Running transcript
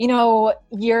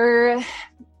you're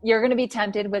going to be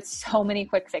tempted with so many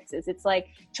quick fixes. It's like,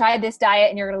 try this diet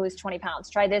and you're going to lose 20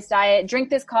 pounds. Try this diet, drink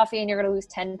this coffee and you're going to lose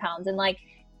 10 pounds. And like,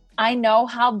 I know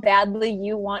how badly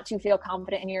you want to feel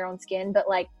confident in your own skin, but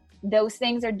like those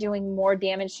things are doing more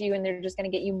damage to you and they're just going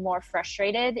to get you more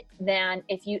frustrated than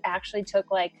if you actually took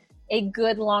like a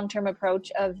good long-term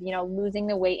approach of, losing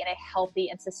the weight in a healthy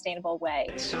and sustainable way.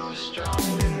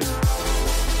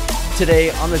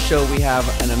 Today on the show, we have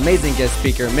an amazing guest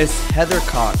speaker, Miss Heather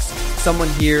Cox, someone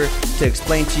here to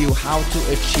explain to you how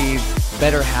to achieve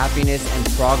better happiness and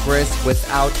progress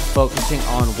without focusing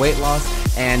on weight loss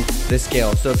and the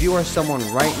scale. So if you are someone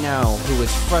right now who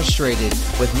is frustrated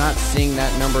with not seeing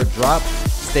that number drop,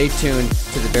 stay tuned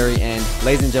to the very end.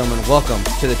 Ladies and gentlemen, welcome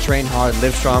to the Train Hard,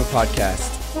 Live Strong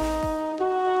podcast.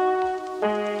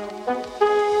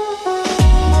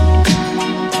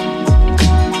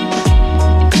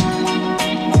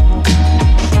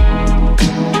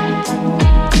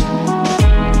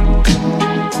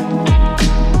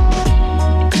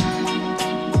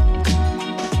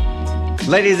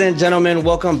 Ladies and gentlemen,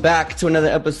 welcome back to another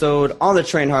episode on the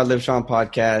Train Hard, Live Strong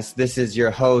podcast. This is your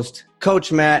host,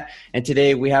 Coach Matt, and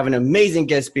today we have an amazing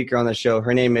guest speaker on the show.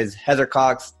 Her name is Heather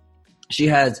Cox. She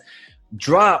has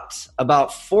dropped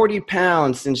about 40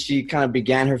 pounds since she kind of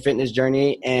began her fitness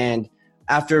journey, and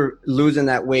after losing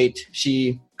that weight,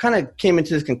 she kind of came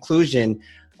into this conclusion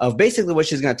of basically what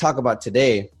she's going to talk about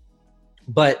today.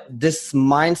 But this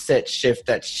mindset shift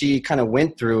that she kind of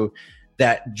went through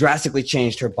that drastically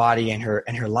changed her body and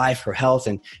her life, her health,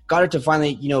 and got her to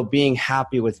finally, being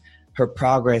happy with her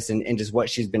progress and just what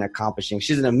she's been accomplishing.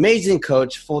 She's an amazing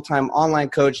coach, full-time online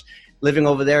coach, living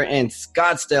over there in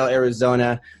Scottsdale,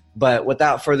 Arizona. But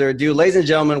without further ado, ladies and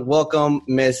gentlemen, welcome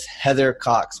Miss Heather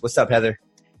Cox. What's up, Heather?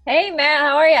 Hey, Matt,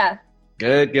 how are you?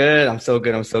 Good. I'm so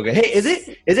good. Hey, is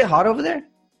it hot over there?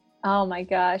 Oh my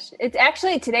gosh.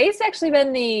 Today's actually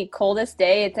been the coldest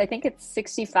day. I think it's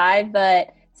 65,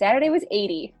 but Saturday was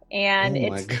 80, and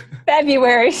it's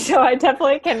February, so I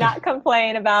definitely cannot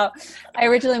complain about. I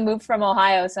originally moved from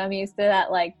Ohio, so I'm used to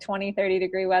that like 20, 30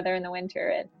 degree weather in the winter.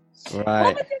 And right. A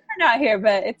little bit different out here,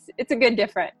 but it's a good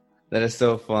different. That is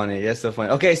so funny. That's so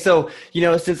funny. Okay, so,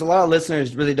 since a lot of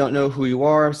listeners really don't know who you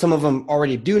are, some of them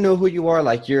already do know who you are,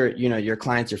 like your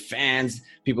clients, your fans,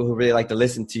 people who really like to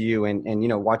listen to you and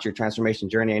watch your transformation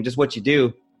journey and just what you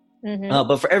do. Mm-hmm.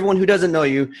 But for everyone who doesn't know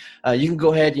you, you can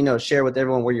go ahead, share with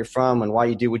everyone where you're from and why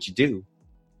you do what you do.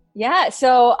 Yeah,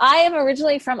 so I am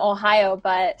originally from Ohio,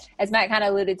 but as Matt kind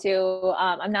of alluded to,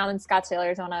 I'm now in Scottsdale,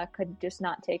 Arizona. Could just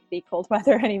not take the cold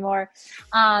weather anymore.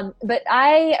 But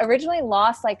I originally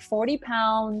lost like 40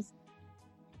 pounds,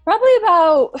 probably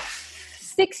about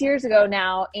 6 years ago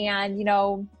now. And,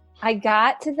 I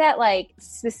got to that like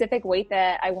specific weight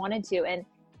that I wanted to, and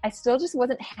I still just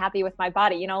wasn't happy with my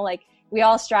body, like we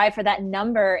all strive for that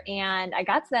number, and I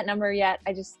got to that number yet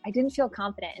I didn't feel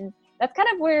confident. And that's kind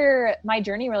of where my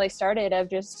journey really started, of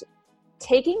just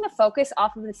taking the focus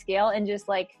off of the scale and just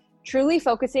like truly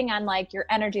focusing on like your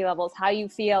energy levels, how you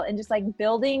feel, and just like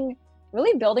really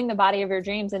building the body of your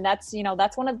dreams. And that's,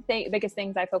 that's one of the biggest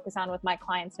things I focus on with my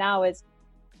clients now is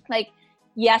like,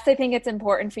 yes, I think it's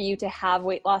important for you to have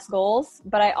weight loss goals,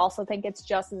 but I also think it's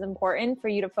just as important for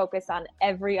you to focus on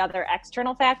every other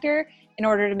external factor in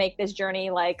order to make this journey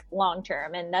like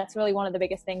long-term. And that's really one of the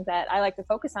biggest things that I like to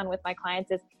focus on with my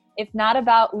clients is it's not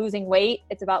about losing weight.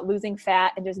 It's about losing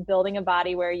fat and just building a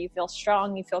body where you feel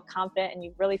strong, you feel confident, and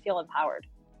you really feel empowered.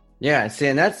 Yeah. See,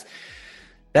 and that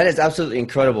is absolutely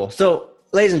incredible. So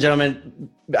ladies and gentlemen,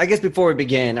 I guess before we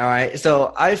begin, all right.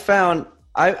 So I've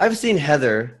seen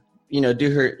Heather,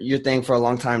 do your thing for a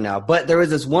long time now, but there was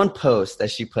this one post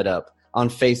that she put up on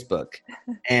Facebook,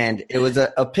 and it was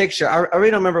a picture. I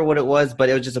really don't remember what it was, but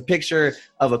it was just a picture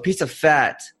of a piece of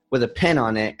fat with a pin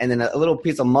on it, and then a little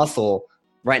piece of muscle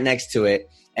right next to it.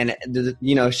 And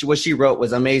what she wrote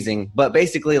was amazing, but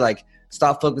basically like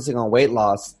stop focusing on weight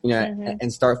loss, mm-hmm.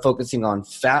 and start focusing on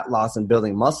fat loss and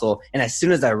building muscle. And as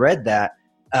soon as I read that,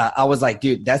 I was like,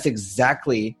 dude, that's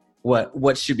exactly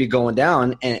what should be going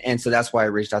down. And so that's why I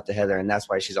reached out to Heather, and that's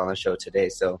why she's on the show today.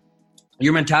 So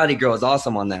your mentality, girl, is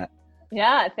awesome on that.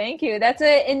 Yeah, thank you. That's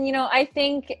it. And, I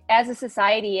think as a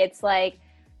society, it's like,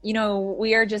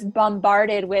 we are just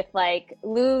bombarded with like,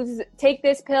 take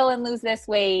this pill and lose this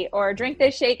weight, or drink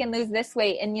this shake and lose this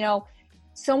weight. And,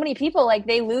 so many people, like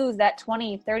they lose that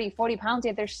 20, 30, 40 pounds,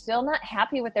 yet they're still not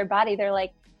happy with their body. They're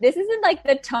like, this isn't like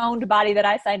the toned body that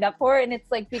I signed up for. And it's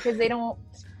like, because they don't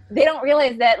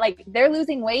realize that like they're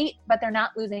losing weight, but they're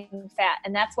not losing fat.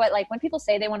 And that's what, like when people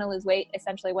say they want to lose weight,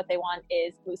 essentially what they want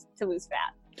is to lose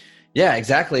fat. Yeah,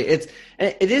 exactly. It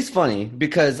is funny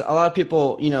because a lot of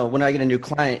people, when I get a new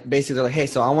client, basically they're like, "Hey,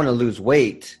 so I want to lose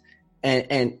weight,"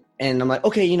 and I'm like,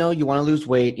 "Okay, you want to lose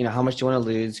weight? How much do you want to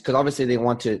lose?" Because obviously they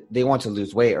want to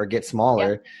lose weight or get Yeah.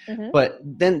 smaller, Mm-hmm. but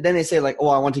then they say like, "Oh,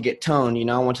 I want to get toned.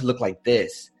 I want to look like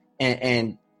this,"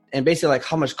 and basically like,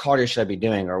 how much cardio should I be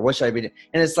doing or what should I be doing?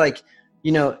 And it's like,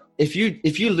 if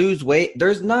you lose weight,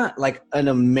 there's not like an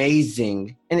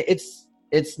amazing, and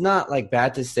it's not like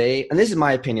bad to say, and this is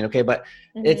my opinion, okay, but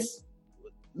Mm-hmm. it's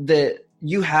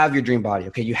you have your dream body,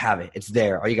 okay, you have it, it's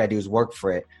there, all you gotta do is work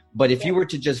for it. But if you Yep. were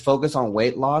to just focus on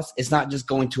weight loss, it's not just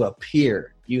going to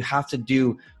appear. You have to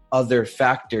do other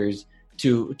factors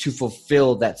to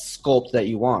fulfill that sculpt that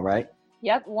you want, right?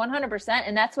 Yep, 100%.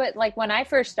 And that's what, like, when I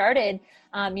first started,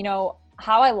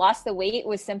 how I lost the weight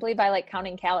was simply by like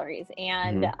counting calories.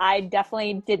 And Mm-hmm. I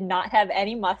definitely did not have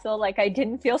any muscle. Like, I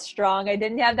didn't feel strong. I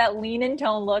didn't have that lean and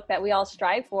tone look that we all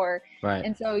strive for. Right.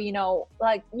 And so,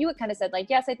 like you had kind of said, like,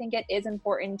 yes, I think it is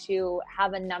important to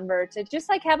have a number, to just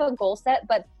like have a goal set,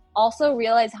 but also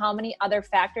realize how many other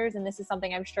factors, and this is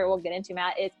something I'm sure we'll get into,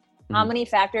 Matt, is how Mm-hmm. many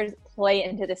factors play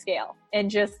into the scale,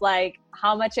 and just like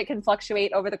how much it can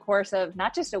fluctuate over the course of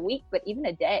not just a week, but even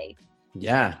a day.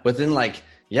 Yeah, within like,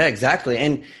 yeah, exactly.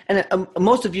 And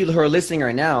most of you who are listening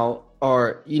right now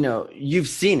are, you've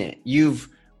seen it. You've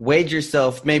weighed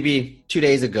yourself maybe 2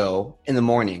 days ago in the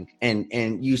morning,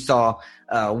 and you saw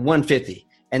 150,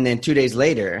 and then 2 days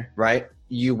later, right?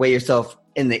 You weigh yourself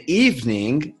in the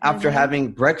evening after Mm-hmm.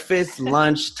 having breakfast,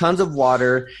 lunch, tons of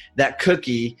water, that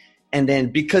cookie. And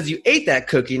then because you ate that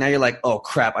cookie, now you're like, oh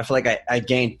crap, I feel like I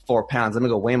gained 4 pounds. I'm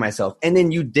gonna go weigh myself. And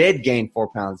then you did gain 4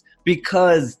 pounds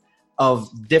because of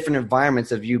different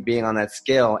environments of you being on that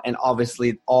scale, and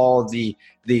obviously all the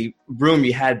room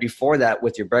you had before that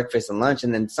with your breakfast and lunch.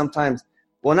 And then sometimes,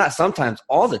 well, not sometimes,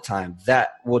 all the time, that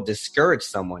will discourage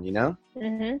someone,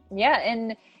 Mm-hmm. Yeah.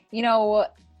 And,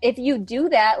 if you do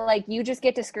that, like, you just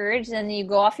get discouraged and you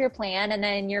go off your plan, and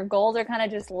then your goals are kind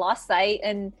of just lost sight.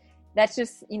 And that's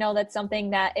just, that's something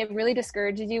that it really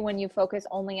discourages you when you focus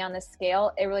only on the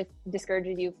scale. It really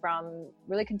discourages you from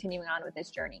really continuing on with this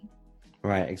journey.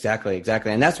 Right, exactly,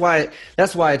 and that's why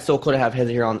it's so cool to have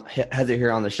Heather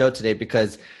here on the show today,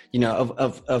 because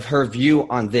of her view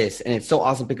on this, and it's so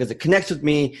awesome because it connects with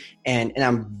me, and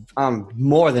I'm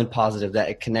more than positive that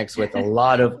it connects with a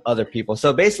lot of other people.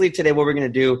 So basically today, what we're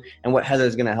going to do and what Heather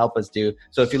is going to help us do.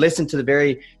 So if you listen to the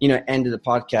very end of the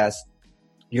podcast,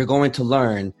 you're going to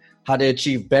learn how to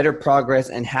achieve better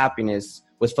progress and happiness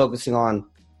with focusing on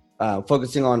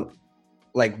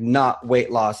like not weight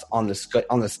loss on the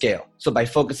scale. So by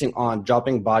focusing on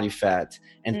dropping body fat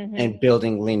and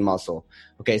building lean muscle.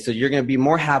 Okay, so you're going to be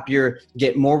more happier,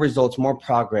 get more results, more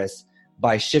progress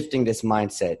by shifting this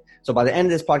mindset. So by the end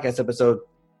of this podcast episode,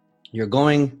 you're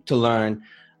going to learn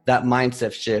that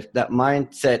mindset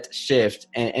shift,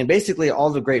 and basically all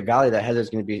the great value that Heather's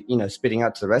going to be, spitting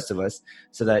out to the rest of us,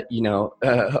 so that,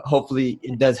 hopefully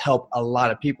it does help a lot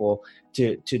of people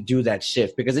to do that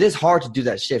shift, because it is hard to do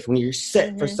that shift when you're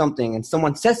set for something and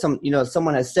someone says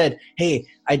someone has said, hey,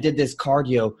 I did this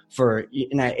cardio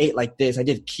and I ate like this, I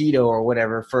did keto or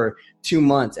whatever for 2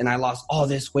 months and I lost all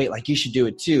this weight, like you should do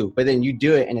it too. But then you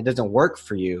do it and it doesn't work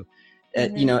for you.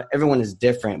 Everyone is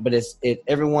different, but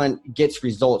everyone gets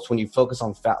results when you focus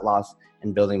on fat loss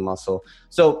and building muscle.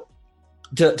 So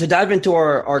to dive into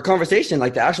our conversation,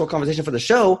 like the actual conversation for the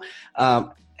show,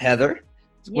 Heather,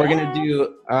 we're going to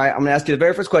do, all right, I'm going to ask you the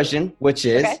very first question, which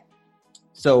is, okay,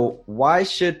 so why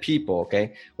should people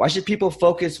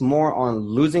focus more on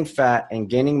losing fat and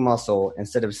gaining muscle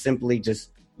instead of simply just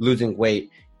losing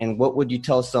weight? And what would you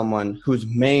tell someone whose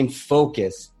main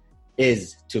focus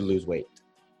is to lose weight?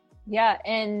 Yeah.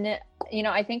 And,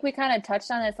 I think we kind of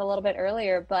touched on this a little bit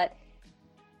earlier, but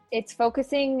it's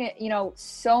focusing,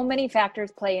 so many factors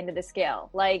play into the scale.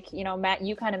 Like, Matt,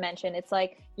 you kind of mentioned, it's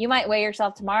like you might weigh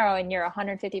yourself tomorrow and you're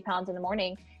 150 pounds in the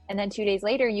morning. And then 2 days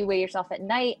later, you weigh yourself at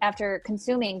night after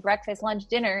consuming breakfast, lunch,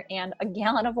 dinner, and a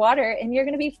gallon of water, and you're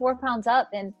going to be 4 pounds up.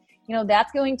 And,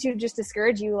 that's going to just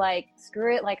discourage you. Like,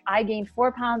 screw it. Like, I gained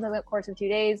 4 pounds over the course of 2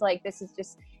 days. Like, this is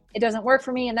just, it doesn't work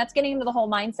for me. And that's getting into the whole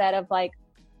mindset of like,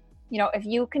 if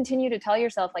you continue to tell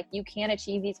yourself like you can't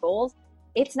achieve these goals,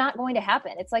 it's not going to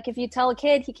happen. It's like if you tell a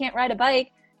kid he can't ride a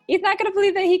bike, he's not going to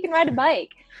believe that he can ride a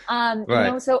bike.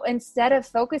 Right. So instead of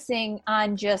focusing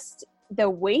on just the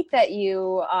weight that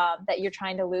you're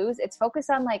trying to lose, it's focused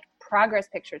on like progress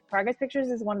pictures. Progress pictures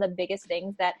is one of the biggest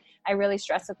things that I really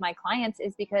stress with my clients,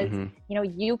 is because,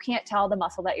 you can't tell the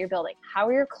muscle that you're building. How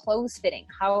are your clothes fitting?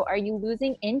 How are you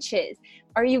losing inches?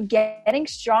 Are you getting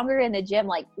stronger in the gym?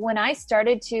 Like when I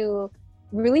started to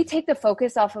really take the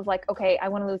focus off of like, okay, I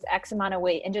want to lose X amount of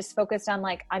weight, and just focus on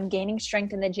like, I'm gaining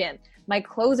strength in the gym. My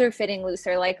clothes are fitting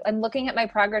looser. Like, I'm looking at my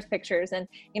progress pictures, and,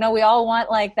 you know, we all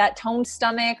want like that toned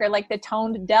stomach, or like the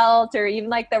toned delt, or even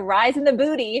like the rise in the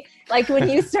booty. Like, when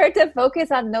you start to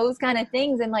focus on those kind of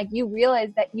things, and like you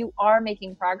realize that you are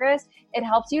making progress, it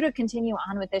helps you to continue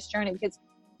on with this journey. Because,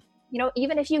 you know,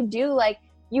 even if you do like,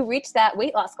 you reach that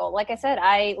weight loss goal. Like I said,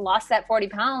 I lost that 40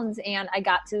 pounds and I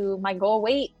got to my goal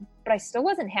weight, but I still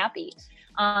wasn't happy.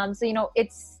 So, you know,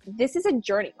 this is a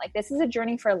journey. Like, this is a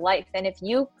journey for life. And if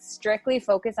you strictly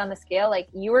focus on the scale, like,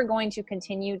 you are going to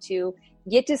continue to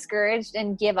get discouraged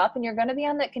and give up, and you're going to be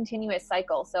on that continuous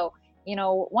cycle. So, you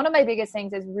know, one of my biggest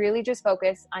things is really just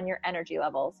focus on your energy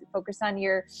levels, focus on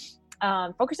your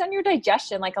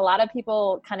digestion. Like, a lot of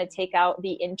people kind of take out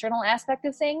the internal aspect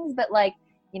of things, but like,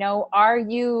 you know, are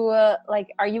you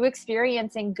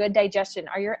experiencing good digestion?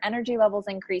 Are your energy levels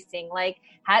increasing? Like,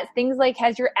 has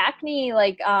your acne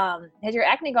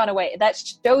gone away? That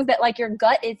shows that like your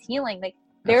gut is healing. Like,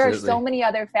 there Absolutely. Are so many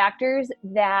other factors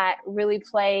that really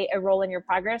play a role in your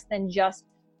progress than just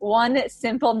one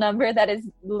simple number that is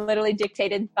literally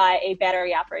dictated by a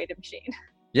battery operated machine.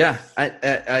 Yeah,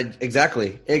 I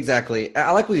exactly.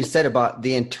 I like what you said about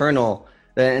the internal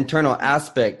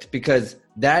aspect, because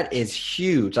that is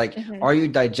huge. Like, Are you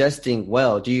digesting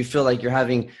well? Do you feel like you're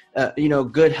having,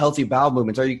 good, healthy bowel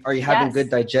movements? Are you having good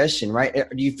digestion, right?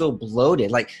 Do you feel bloated?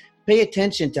 Like, pay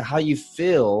attention to how you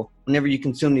feel whenever you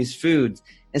consume these foods,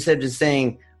 instead of just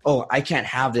saying, oh, I can't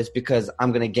have this because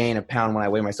I'm going to gain a pound when I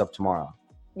weigh myself tomorrow.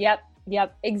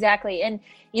 Yep, exactly. And,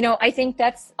 you know, I think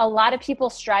that's a lot of people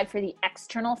strive for the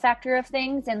external factor of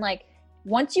things. And like,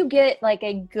 once you get like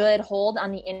a good hold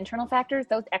on the internal factors,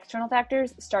 those external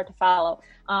factors start to follow.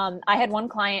 I had one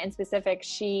client in specific,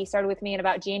 she started with me in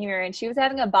about January, and she was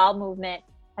having a bowel movement,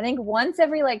 I think once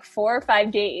every like 4 or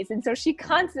 5 days. And so she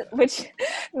which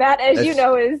Matt, you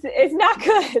know, is not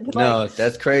good. Like, no,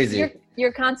 that's crazy.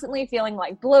 You're constantly feeling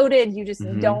like bloated. You just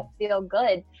don't feel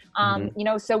good. You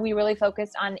know, so we really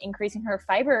focused on increasing her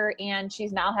fiber, and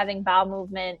she's now having bowel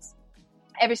movements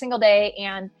every single day.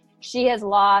 And she has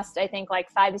lost, I think, like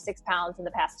 5 to 6 pounds in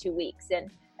the past 2 weeks. And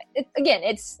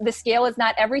it's the scale is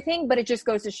not everything, but it just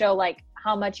goes to show like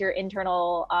how much your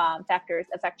internal factors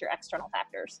affect your external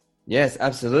factors. Yes,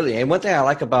 absolutely. And one thing I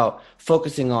like about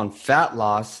focusing on fat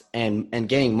loss and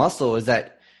gaining muscle is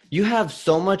that you have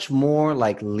so much more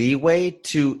like leeway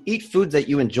to eat foods that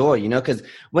you enjoy, you know, because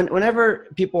whenever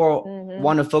people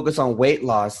want to focus on weight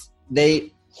loss,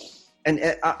 and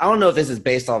I don't know if this is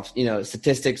based off, you know,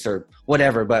 statistics or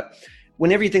whatever, but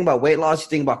whenever you think about weight loss, you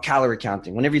think about calorie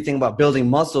counting. Whenever you think about building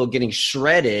muscle, getting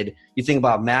shredded, you think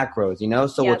about macros, you know?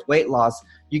 So with weight loss,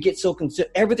 you get so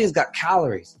everything's got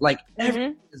calories. Like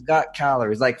everything's got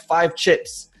calories. Like 5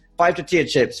 chips, 5 tortilla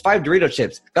chips, 5 Dorito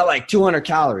chips got like 200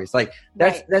 calories. Like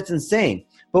that's insane.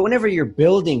 But whenever you're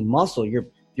building muscle,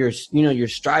 you're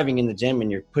striving in the gym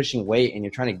and you're pushing weight and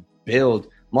you're trying to build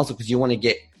muscle because you want to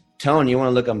get tone, you want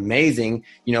to look amazing,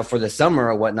 you know, for the summer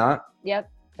or whatnot.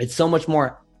 Yep. It's so much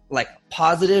more like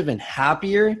positive and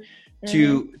happier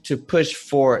to push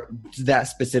for that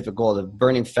specific goal of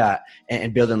burning fat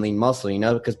and building lean muscle, you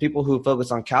know, because people who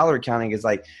focus on calorie counting is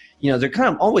like, you know, they're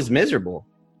kind of always miserable.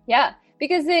 Yeah.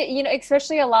 Because you know,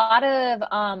 especially a lot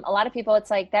of people, it's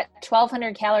like that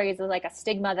 1,200 calories is like a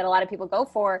stigma that a lot of people go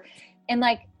for. And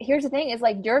like, here's the thing is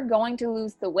like, you're going to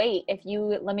lose the weight if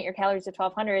you limit your calories to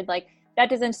 1,200. Like, that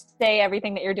doesn't say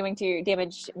everything that you're doing to your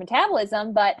damaged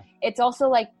metabolism, but it's also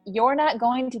like, you're not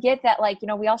going to get that, like, you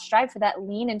know, we all strive for that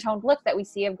lean and toned look that we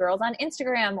see of girls on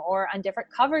Instagram or on different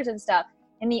covers and stuff.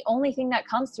 And the only thing that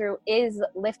comes through is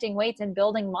lifting weights and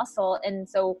building muscle. And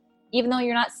so even though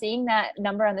you're not seeing that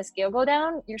number on the scale go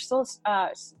down, you're still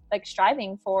like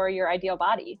striving for your ideal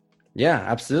body. Yeah,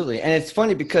 absolutely. And it's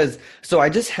funny because, so I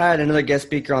just had another guest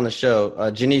speaker on the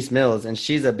show, Janice Mills, and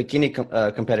she's a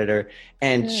bikini competitor,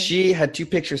 and she had 2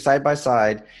 pictures side by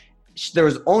side. There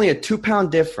was only a 2-pound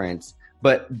difference,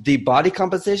 but the body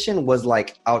composition was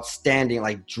like outstanding,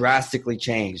 like drastically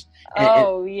changed.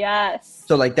 Yes.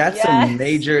 So like that's some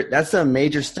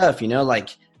major stuff, you know,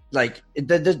 like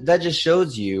that just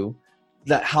shows you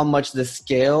that how much the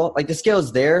scale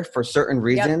is there for certain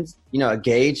reasons, you know, a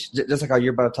gauge, just like how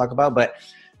you're about to talk about. But,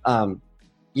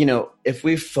 you know, if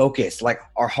we focus like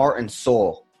our heart and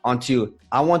soul onto,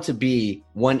 I want to be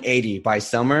 180 by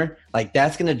summer, like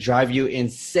that's going to drive you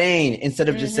insane instead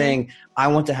of just saying, I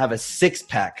want to have a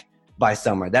 6-pack by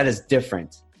summer. That is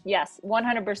different. Yes,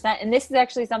 100%. And this is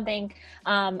actually something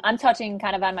I'm touching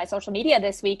kind of on my social media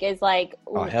this week is like,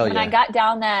 when I got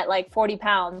down that like 40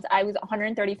 pounds, I was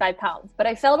 135 pounds, but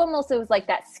I felt almost, it was like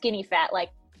that skinny fat. Like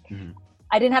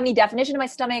I didn't have any definition in my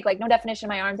stomach, like no definition in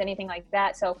my arms, anything like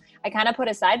that. So I kind of put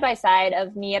a side by side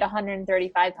of me at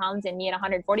 135 pounds and me at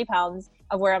 140 pounds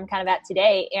of where I'm kind of at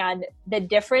today. And the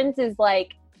difference is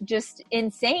like just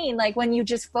insane. Like when you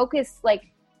just focus, like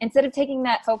instead of taking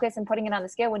that focus and putting it on the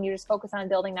scale, when you just focus on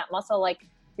building that muscle, like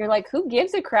you're like, who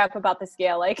gives a crap about the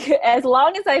scale? Like as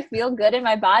long as I feel good in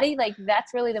my body, like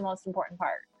that's really the most important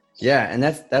part. Yeah. And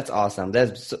that's awesome.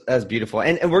 That's beautiful.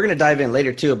 And we're going to dive in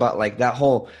later too about like that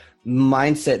whole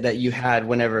mindset that you had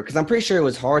whenever, because I'm pretty sure it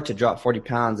was hard to drop 40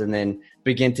 pounds and then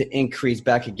begin to increase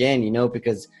back again,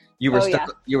 because you were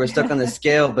you were stuck on the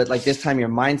scale, but like this time your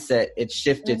mindset, it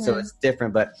shifted. So it's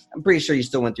different, but I'm pretty sure you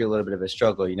still went through a little bit of a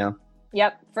struggle,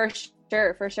 Yep, for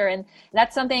sure. And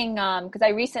that's something, because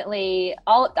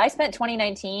I spent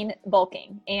 2019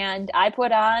 bulking and I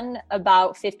put on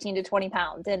about 15 to 20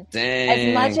 pounds. And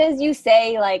as much as you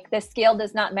say, like the scale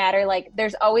does not matter, like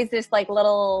there's always this like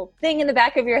little thing in the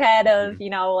back of your head of,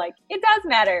 like it does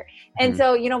matter. And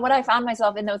so, what I found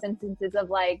myself in those instances of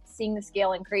like seeing the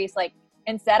scale increase, like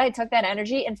instead I took that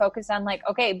energy and focused on like,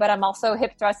 okay, but I'm also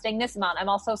hip thrusting this amount. I'm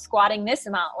also squatting this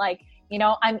amount. Like,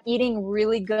 I'm eating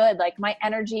really good. Like my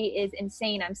energy is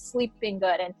insane. I'm sleeping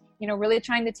good. And, really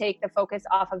trying to take the focus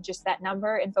off of just that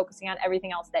number and focusing on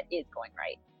everything else that is going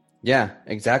right. Yeah,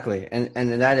 exactly. And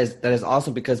that is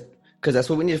awesome because that's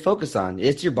what we need to focus on.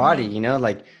 It's your body,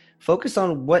 like focus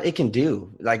on what it can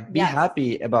do. Like be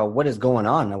happy about what is going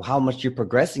on and how much you're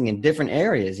progressing in different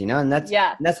areas, and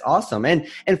that's awesome. And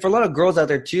for a lot of girls out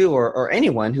there too, or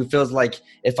anyone who feels like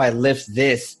if I lift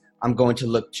this, I'm going to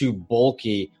look too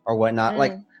bulky or whatnot.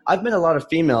 Like I've met a lot of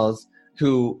females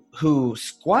who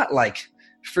squat like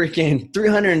freaking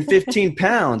 315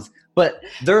 pounds, but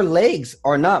their legs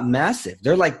are not massive.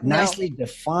 They're like nicely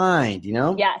defined,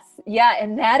 Yes. Yeah.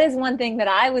 And that is one thing that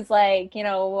I was like,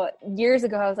 years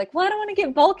ago, I was like, well, I don't want to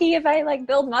get bulky if I like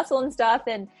build muscle and stuff.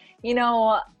 And,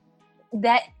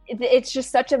 that it's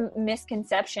just such a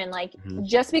misconception. Like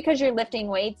just because you're lifting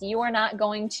weights, you are not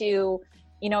going to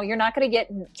you're not going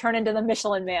to turn into the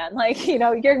Michelin Man. Like,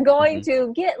 you're going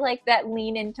to get like that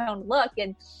lean and toned look.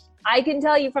 And I can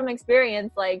tell you from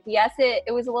experience, like, yes,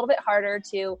 it was a little bit harder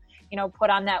to, put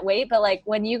on that weight. But like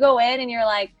when you go in and you're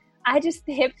like, I just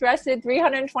hip thrusted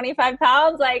 325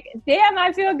 pounds, like, damn,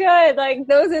 I feel good. Like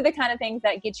those are the kind of things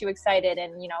that get you excited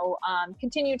and,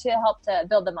 continue to help to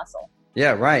build the muscle.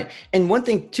 Yeah, right. And one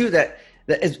thing too that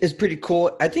is pretty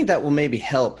cool. I think that will maybe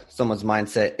help someone's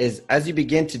mindset is as you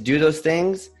begin to do those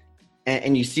things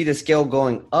and you see the scale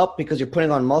going up because you're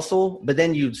putting on muscle, but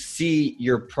then you see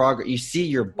your progress, you see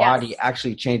your body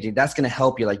actually changing. That's going to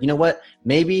help you. Like, you know what,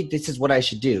 maybe this is what I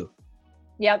should do.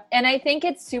 Yep. And I think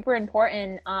it's super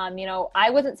important. I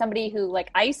wasn't somebody who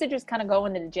like, I used to just kind of go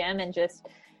into the gym and just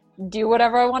do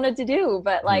whatever I wanted to do.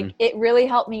 But like, it really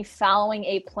helped me following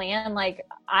a plan. Like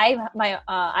I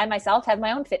myself have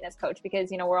my own fitness coach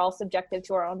because, we're all subjective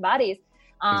to our own bodies.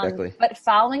 Exactly. But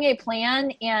following a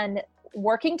plan and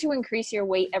working to increase your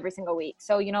weight every single week.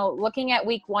 So, looking at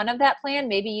week 1 of that plan,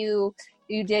 maybe you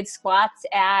did squats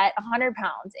at 100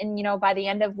 pounds and, by the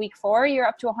end of week 4, you're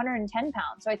up to 110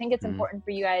 pounds. So I think it's important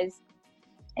for you guys,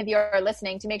 if you're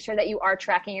listening, to make sure that you are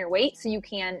tracking your weight so you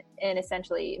can and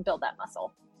essentially build that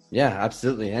muscle. Yeah,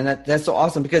 absolutely. And that's so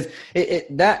awesome because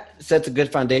that sets a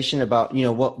good foundation about,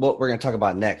 what we're going to talk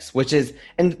about next, which is,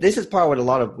 and this is probably what a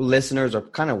lot of listeners are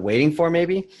kind of waiting for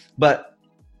maybe, but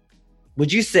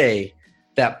would you say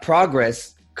that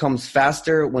progress comes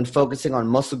faster when focusing on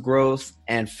muscle growth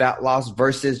and fat loss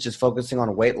versus just focusing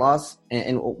on weight loss?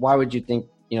 And why would you think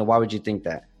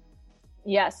that?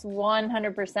 Yes,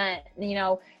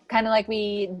 100%. Kind of like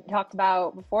we talked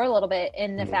about before a little bit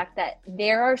in the fact that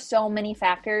there are so many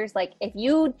factors. Like if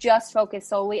you just focus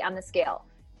solely on the scale,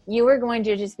 you are going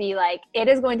to just be like, it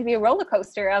is going to be a roller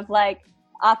coaster of like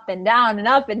up and down and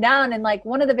up and down. And like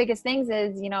one of the biggest things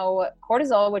is,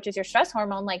 cortisol, which is your stress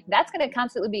hormone, like that's going to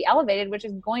constantly be elevated, which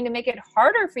is going to make it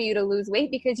harder for you to lose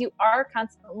weight because you are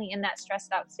constantly in that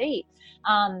stressed out state.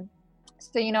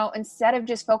 So, instead of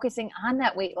just focusing on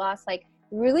that weight loss, like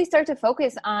really start to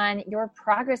focus on your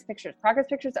progress pictures. Progress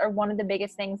pictures are one of the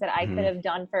biggest things that I could have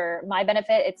done for my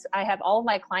benefit. I have all of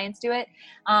my clients do it.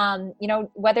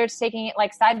 Whether it's taking it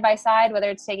like side by side, whether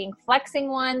it's taking flexing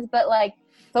ones, but like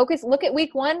look at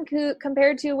week 1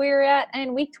 compared to where you're at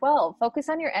in week 12. Focus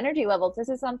on your energy levels. This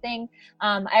is something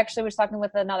I actually was talking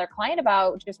with another client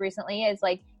about just recently is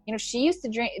like, she used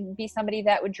to be somebody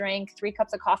that would drink 3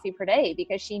 cups of coffee per day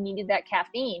because she needed that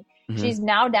caffeine. She's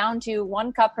now down to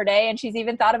 1 cup per day. And she's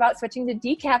even thought about switching to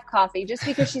decaf coffee just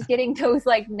because she's getting those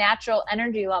like natural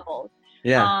energy levels.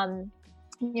 Yeah.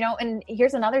 And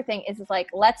here's another thing is like,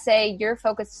 let's say you're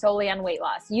focused solely on weight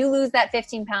loss. You lose that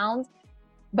 15 pounds.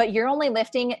 but you're only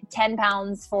lifting 10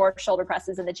 pounds for shoulder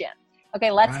presses in the gym.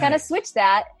 Okay, let's kind of switch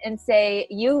that and say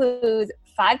you lose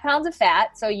 5 pounds of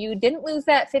fat. So you didn't lose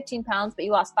that 15 pounds, but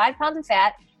you lost 5 pounds of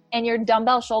fat, and you're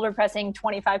dumbbell shoulder pressing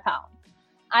 25 pounds.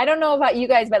 I don't know about you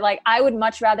guys, but like I would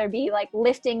much rather be like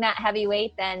lifting that heavy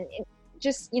weight than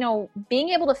just, you know, being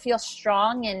able to feel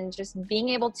strong and just being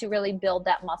able to really build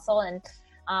that muscle. And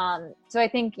so I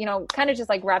think, you know, kind of just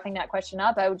like wrapping that question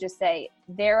up, I would just say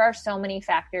there are so many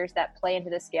factors that play into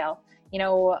the scale. You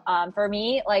know, for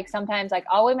me, like sometimes like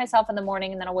I'll weigh myself in the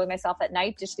morning and then I'll weigh myself at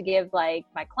night, just to give like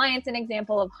my clients an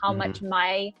example of how much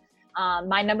my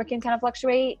number can kind of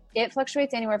fluctuate. It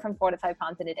fluctuates anywhere from 4 to 5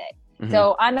 pounds in a day.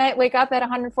 So I might wake up at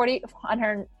 140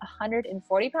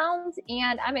 pounds,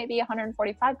 and I may be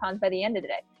 145 pounds by the end of the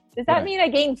day. Does that mean I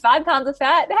gained 5 pounds of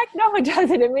fat? Heck no, it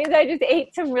doesn't. It means I just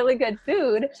ate some really good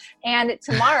food. And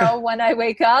tomorrow when I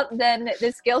wake up, then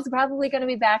the scale's probably going to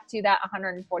be back to that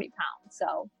 140 pounds.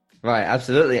 So. Right.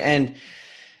 Absolutely. And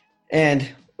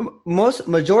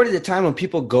majority of the time when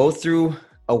people go through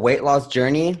a weight loss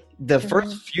journey, the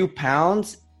first few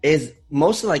pounds is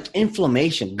mostly like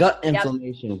inflammation, gut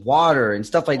inflammation, water and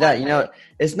stuff like that. You know,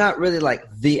 it's not really like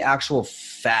the actual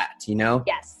fat, you know?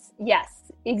 Yes,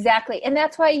 exactly. And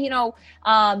that's why, you know,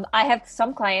 I have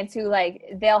some clients who like,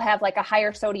 they'll have like a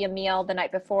higher sodium meal the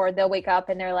night before. They'll wake up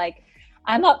and they're like,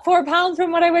 I'm up 4 pounds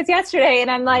from what I was yesterday. And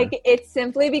I'm like, it's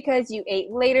simply because you ate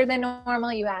later than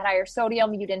normal. You had higher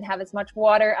sodium. You didn't have as much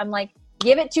water. I'm like,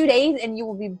 give it 2 days and you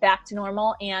will be back to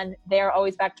normal. And they're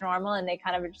always back to normal. And they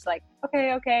kind of are just like,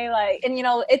 okay. Like, and you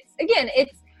know,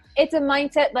 it's a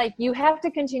mindset. Like you have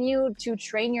to continue to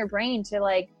train your brain to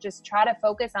like, just try to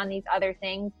focus on these other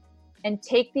things and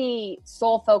take the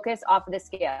sole focus off of the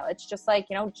scale. It's just like,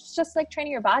 you know, just like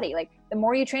training your body. Like the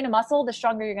more you train a muscle, the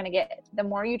stronger you're going to get. The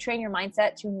more you train your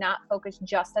mindset to not focus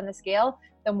just on the scale,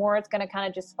 the more it's going to kind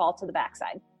of just fall to the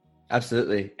backside.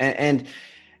 Absolutely. And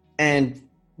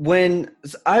when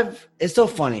it's so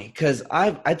funny because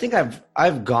I think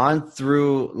I've gone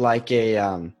through like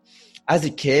a, as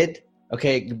a kid,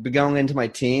 okay, going into my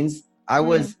teens, I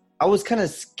was kind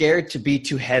of scared to be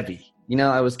too heavy. You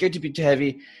know, I was scared to be too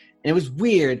heavy. And it was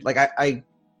weird. Like I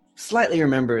slightly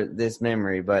remember this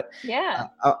memory, but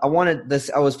I wanted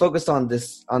this. I was focused on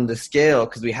the scale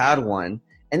because we had one,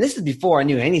 and this is before I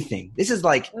knew anything. This is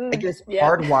like I guess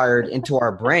hardwired into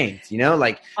our brains, you know,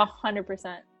 like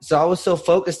 100%. So I was so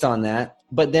focused on that,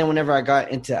 but then whenever I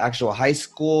got into actual high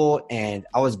school, and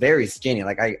I was very skinny.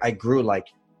 Like I grew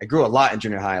a lot in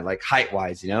junior high, like height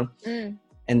wise, you know.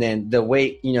 And then the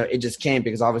weight, you know, it just came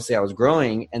because obviously I was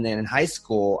growing. And then in high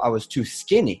school, I was too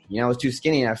skinny. You know, I was too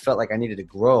skinny and I felt like I needed to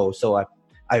grow. So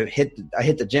I hit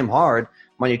the gym hard.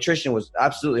 My nutrition was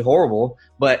absolutely horrible,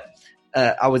 but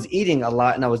I was eating a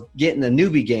lot and I was getting the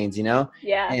newbie gains, you know?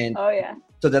 Yeah. And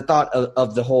so the thought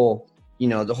of the whole, you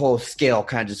know, the whole scale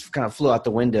kind of flew out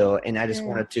the window. And I just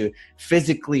wanted to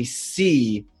physically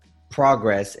see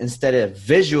progress instead of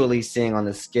visually seeing on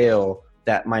the scale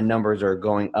that my numbers are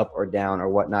going up or down or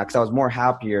whatnot. Because I was more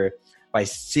happier by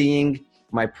seeing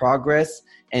my progress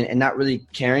and not really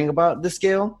caring about the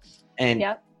scale. And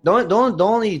the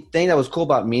only thing that was cool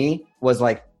about me was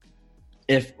like,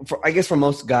 I guess for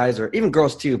most guys or even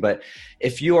girls too, but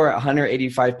if you are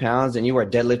 185 pounds and you are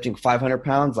deadlifting 500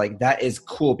 pounds, like that is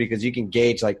cool because you can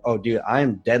gauge like, oh dude,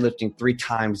 I'm deadlifting 3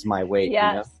 times my weight.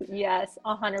 Yes, you know? Yes,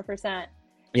 100%.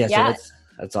 So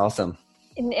that's awesome.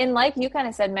 And like you kind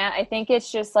of said, Matt, I think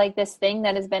it's just like this thing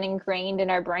that has been ingrained in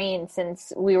our brain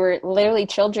since we were literally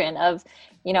children of,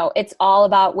 you know, it's all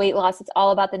about weight loss. It's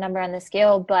all about the number on the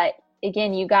scale. But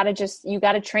again, you got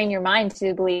to train your mind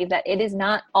to believe that it is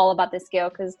not all about the scale.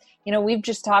 Cause you know, we've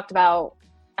just talked about,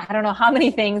 I don't know how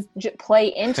many things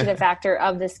play into the factor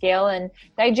of the scale and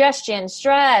digestion,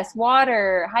 stress,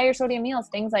 water, higher sodium meals,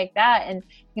 things like that. And,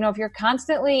 you know, if you're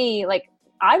constantly like,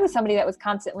 I was somebody that was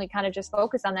constantly kind of just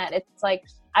focused on that. It's like,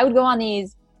 I would go on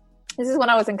this is when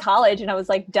I was in college and I was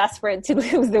like desperate to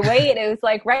lose the weight. It was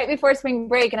like right before spring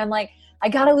break. And I'm like, I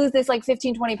got to lose this like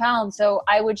 15, 20 pounds. So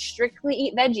I would strictly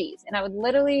eat veggies and I would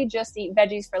literally just eat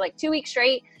veggies for like 2 weeks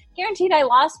straight. Guaranteed I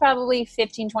lost probably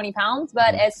 15, 20 pounds.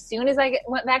 But as soon as I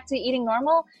went back to eating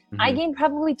normal, I gained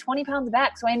probably 20 pounds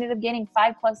back. So I ended up gaining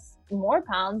 5+ more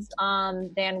pounds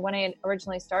than when I had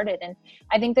originally started. And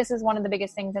I think this is one of the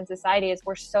biggest things in society is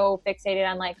we're so fixated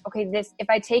on like, okay, if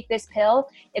I take this pill,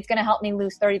 it's going to help me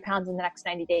lose 30 pounds in the next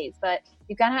 90 days. But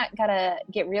you gotta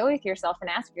get real with yourself and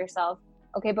ask yourself,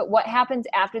 okay, but what happens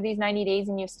after these 90 days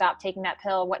and you stop taking that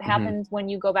pill? What happens when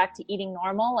you go back to eating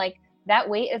normal? Like that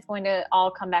weight is going to all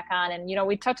come back on. And, you know,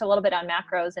 we touched a little bit on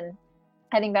macros and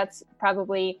I think that's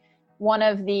probably one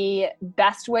of the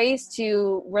best ways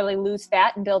to really lose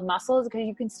fat and build muscle is because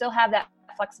you can still have that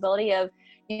flexibility of,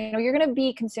 you're going to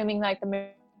be consuming like the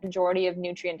majority of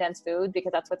nutrient dense food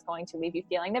because that's what's going to leave you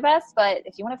feeling the best. But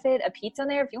if you want to fit a pizza in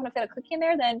there, if you want to fit a cookie in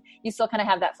there, then you still kind of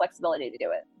have that flexibility to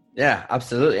do it. Yeah,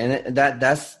 absolutely. And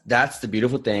that's the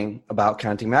beautiful thing about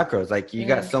counting macros. Like you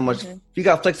got so much, you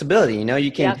got flexibility,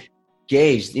 you can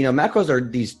gauge, macros are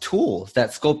these tools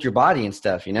that sculpt your body and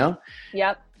stuff,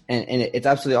 Yep. And it's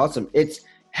absolutely awesome. It's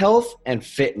health and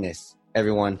fitness,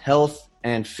 everyone. Health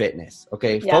and fitness.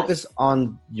 Okay. Yes. Focus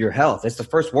on your health. It's the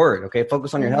first word. Okay.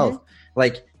 Focus on your health.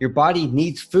 Like your body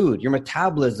needs food. Your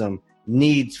metabolism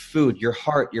needs food. Your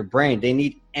heart, your brain, they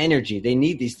need energy. They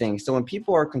need these things. So when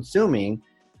people are consuming,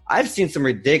 I've seen some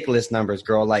ridiculous numbers,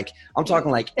 girl. Like I'm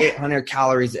talking like 800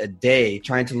 calories a day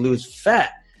trying to lose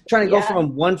fat, trying to go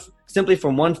from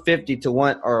 150 to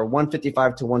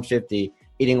 155 to 150,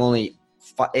 eating only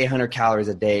 800 calories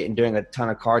a day and doing a ton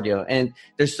of cardio. And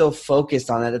they're so focused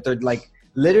on that they're like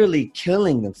literally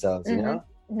killing themselves,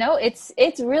 No, it's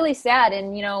really sad.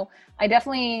 And, I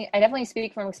definitely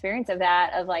speak from experience of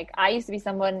that, of like, I used to be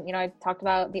someone, I talked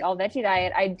about the all veggie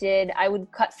diet. I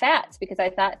would cut fats because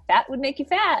I thought fat would make you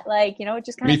fat. Like, it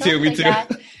just kind of me too. That.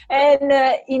 And,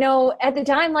 at the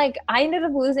time, like I ended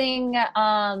up losing,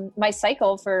 my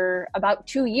cycle for about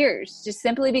 2 years, just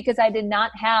simply because I did not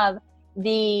have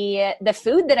the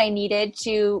food that I needed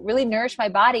to really nourish my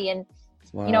body. And,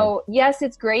 wow. Yes,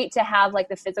 it's great to have like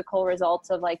the physical results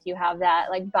of like, you have that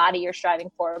like body you're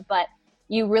striving for, but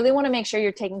you really want to make sure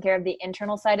you're taking care of the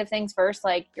internal side of things first,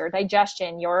 like your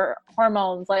digestion, your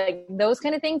hormones, like those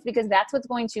kind of things, because that's what's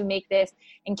going to make this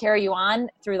and carry you on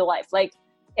through the life. Like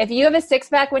if you have a six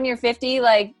pack when you're 50,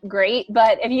 like great.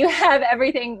 But if you have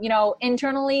everything,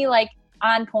 internally, like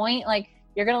on point, like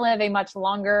you're going to live a much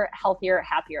longer, healthier,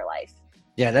 happier life.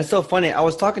 Yeah, that's so funny. I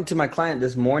was talking to my client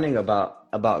this morning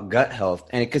about gut health,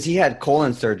 and because he had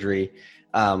colon surgery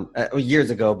years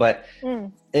ago, but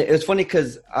it was funny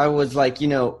because I was like,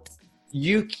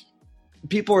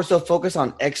 people are so focused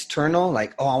on external,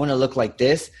 like, oh, I want to look like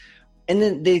this, and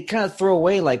then they kind of throw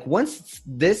away, like, once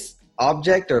this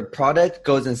object or product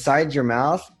goes inside your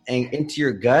mouth and into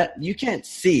your gut, you can't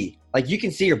see. Like you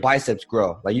can see your biceps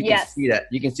grow. Like you can see that.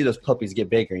 You can see those puppies get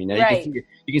bigger. Right.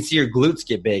 You can see your glutes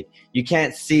get big. You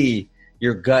can't see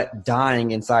your gut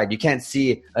dying inside. You can't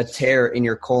see a tear in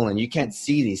your colon. You can't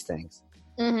see these things.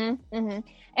 And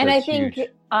I think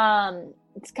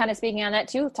it's kind of speaking on that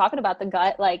too, talking about the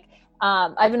gut. Like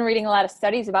I've been reading a lot of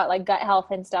studies about like gut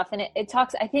health and stuff, and it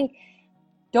talks. I think,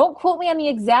 don't quote me on the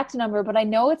exact number, but I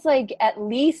know it's like at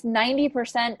least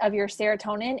 90% of your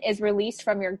serotonin is released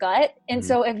from your gut. And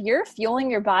so if you're fueling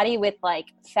your body with like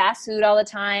fast food all the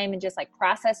time and just like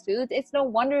processed foods, it's no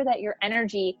wonder that your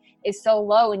energy is so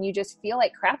low and you just feel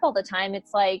like crap all the time.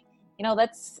 It's like,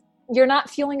 you're not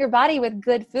fueling your body with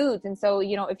good foods. And so,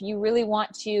 if you really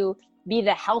want to be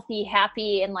the healthy,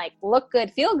 happy, and like look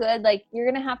good, feel good, like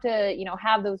you're going to have to,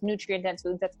 have those nutrient dense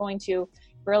foods that's going to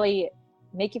really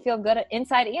make you feel good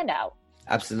inside and out.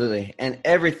 Absolutely. And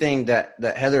everything that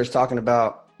Heather is talking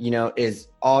about, is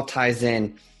all ties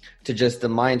in to just the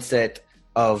mindset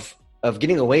of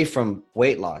getting away from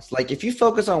weight loss. Like if you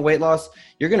focus on weight loss,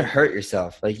 you're going to hurt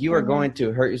yourself. Like you are going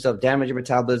to hurt yourself, damage your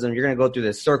metabolism. You're going to go through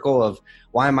this circle of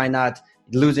why am I not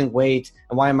losing weight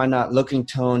and why am I not looking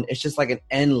toned? It's just like an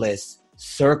endless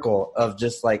circle of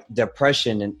just like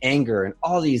depression and anger and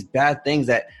all these bad things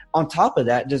that on top of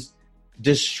that just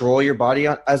destroy your body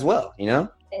as well,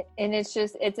 And it's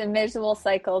a miserable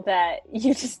cycle that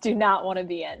you just do not want to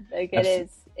be in. Like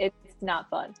it's not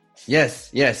fun.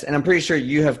 Yes. And I'm pretty sure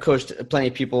you have coached plenty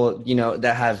of people,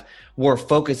 that were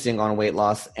focusing on weight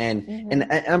loss and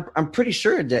I'm pretty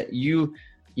sure that you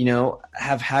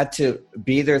have had to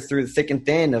be there through thick and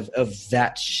thin of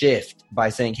that shift by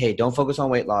saying, hey, don't focus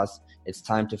on weight loss. It's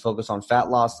time to focus on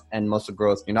fat loss and muscle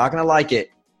growth. You're not going to like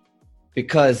it,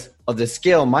 because of the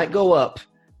scale might go up,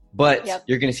 but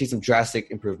you're going to see some drastic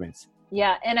improvements.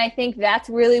 Yeah. And I think that's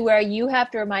really where you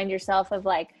have to remind yourself of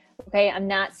like, okay, I'm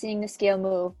not seeing the scale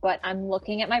move, but I'm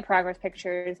looking at my progress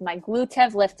pictures. My glutes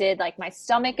have lifted, like my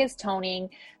stomach is toning,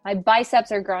 my biceps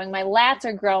are growing, my lats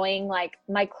are growing, like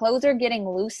my clothes are getting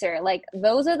looser. Like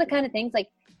those are the kind of things, like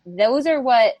those are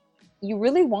what you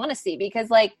really want to see, because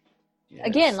like,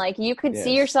 again, like you could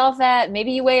see yourself at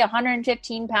maybe you weigh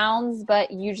 115 pounds,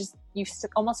 but you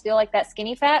almost feel like that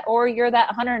skinny fat, or you're that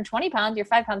 120 pounds, you're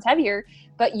 5 pounds heavier,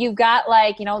 but you've got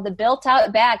like, the built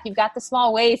out back, you've got the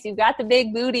small waist, you've got the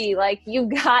big booty, like you've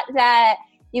got that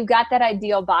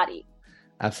ideal body.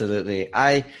 Absolutely.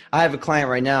 I have a client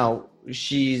right now.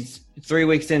 She's 3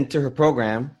 weeks into her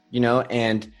program,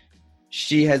 and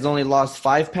she has only lost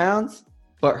 5 pounds,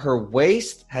 but her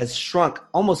waist has shrunk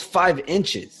almost 5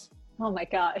 inches. Oh my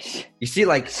gosh. You see,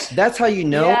 like, that's how you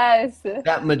know Yes.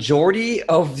 that majority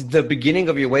of the beginning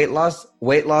of your weight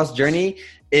loss journey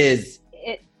is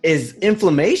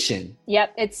inflammation.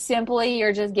 Yep. It's simply,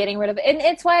 you're just getting rid of it. And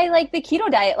it's why, like, the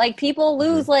keto diet, like, people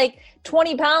lose like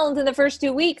 20 pounds in the first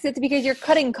 2 weeks. It's because you're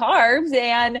cutting carbs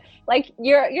and like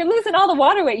you're losing all the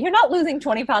water weight. You're not losing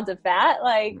 20 pounds of fat.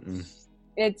 Like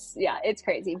it's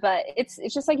crazy, but it's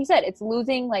just like you said, it's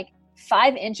losing like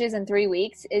 5 inches in 3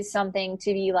 weeks is something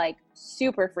to be like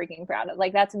super freaking proud of.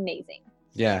 Like, that's amazing.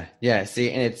 Yeah.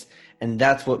 See, and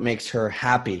that's what makes her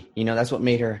happy. You know, that's what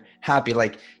made her happy.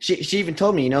 Like she even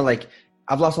told me, you know, like,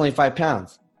 I've lost only 5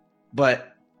 pounds, but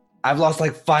I've lost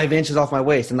like 5 inches off my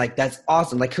waist. And like, that's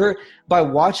awesome. Like, by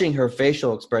watching her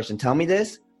facial expression tell me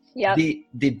this, the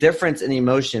difference in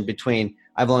emotion between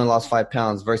I've only lost 5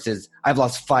 pounds versus I've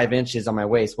lost 5 inches on my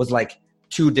waist was like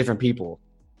 2 different people.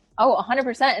 Oh,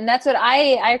 100%. And that's what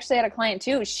I actually had a client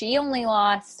too. She only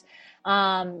lost,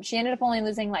 she ended up only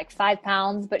losing like 5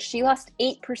 pounds, but she lost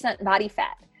 8% body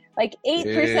fat, like 8%.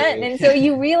 And so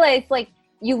you realize, like,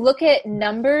 you look at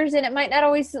numbers and it might not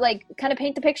always like kind of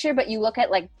paint the picture, but you look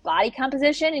at like body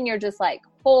composition and you're just like,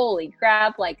 holy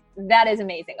crap, like, that is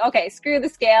amazing. Okay, screw the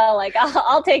scale. Like,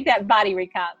 I'll take that body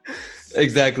recomp.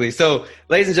 Exactly. So,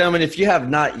 ladies and gentlemen, if you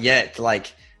have not yet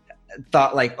like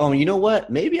thought like, oh, you know what,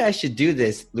 maybe I should do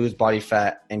this, lose body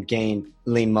fat and gain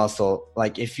lean muscle.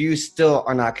 Like, if you still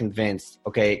are not convinced,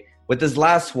 okay, with this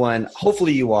last one,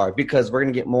 hopefully you are, because we're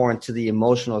going to get more into the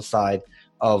emotional side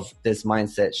of this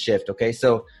mindset shift. Okay.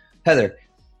 So Heather,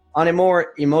 on a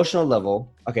more emotional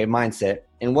level, okay, mindset,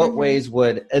 in what ways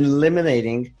would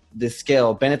eliminating the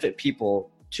scale benefit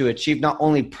people to achieve not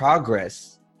only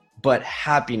progress, but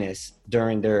happiness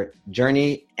during their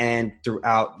journey and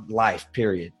throughout life,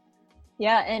 period?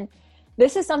 Yeah. And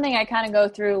this is something I kind of go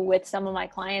through with some of my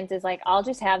clients is like, I'll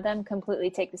just have them completely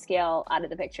take the scale out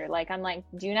of the picture. Like, I'm like,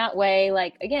 do not weigh.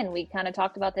 Like, again, we kind of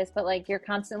talked about this, but like, you're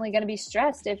constantly going to be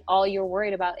stressed if all you're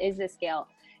worried about is the scale.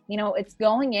 You know, it's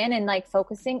going in and like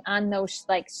focusing on those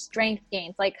like strength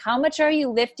gains. Like, how much are you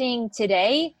lifting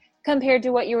today compared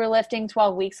to what you were lifting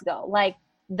 12 weeks ago? Like,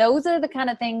 those are the kind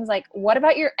of things. Like, what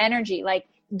about your energy? Like,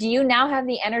 do you now have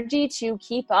the energy to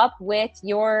keep up with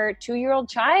your 2-year-old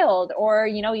child? Or,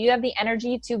 you know, you have the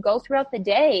energy to go throughout the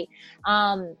day.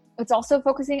 It's also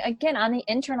focusing again on the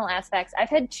internal aspects. I've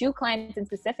had 2 clients in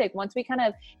specific. Once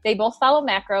they both follow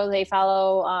macro, they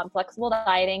follow flexible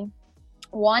dieting.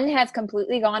 One has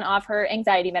completely gone off her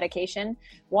anxiety medication.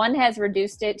 One has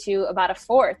reduced it to about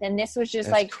 1/4. And this was just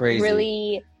like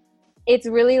crazy. It's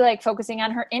really like focusing on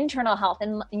her internal health.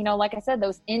 And, you know, like I said,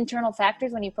 those internal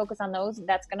factors, when you focus on those,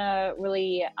 that's going to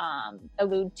really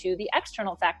allude to the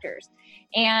external factors.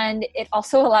 And it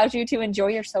also allows you to enjoy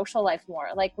your social life more.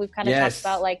 Like we've kind of talked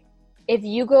about, like, if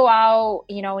you go out,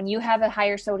 you know, and you have a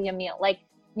higher sodium meal, like,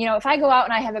 you know, if I go out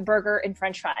and I have a burger and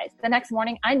French fries, the next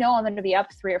morning, I know I'm going to be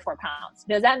up 3 or 4 pounds.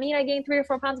 Does that mean I gained 3 or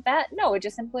 4 pounds of fat? No, it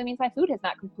just simply means my food has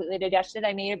not completely digested.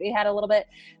 I maybe had a little bit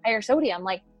higher sodium.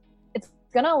 Like, it's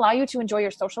going to allow you to enjoy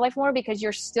your social life more because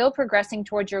you're still progressing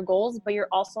towards your goals, but you're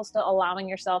also still allowing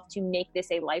yourself to make this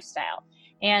a lifestyle.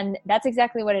 And that's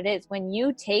exactly what it is. When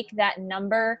you take that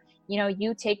number, you know,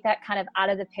 you take that kind of out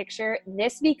of the picture,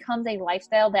 this becomes a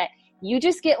lifestyle that you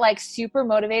just get like super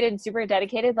motivated and super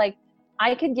dedicated. Like,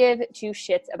 I could give 2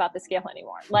 shits about the scale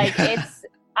anymore. Like,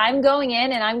 I'm going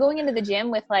in and I'm going into the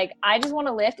gym with like, I just want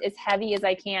to lift as heavy as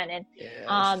I can.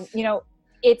 And, you know,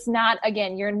 it's not,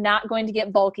 again, you're not going to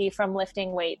get bulky from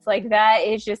lifting weights. Like, that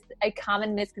is just a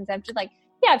common misconception. Like,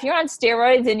 yeah, if you're on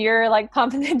steroids and you're like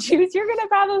pumping the juice, you're going to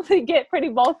probably get pretty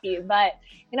bulky. But,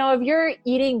 you know, if you're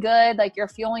eating good, like you're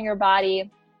fueling your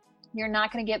body, you're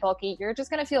not going to get bulky. You're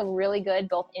just going to feel really good,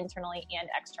 both internally and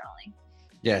externally.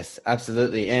 Yes,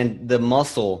 absolutely. And the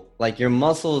muscle, like your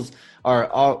muscles are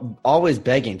always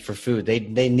begging for food.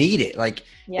 They need it. Like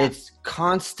it's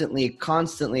constantly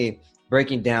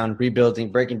breaking down,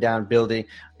 rebuilding, breaking down, building,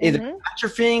 either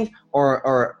atrophying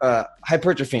or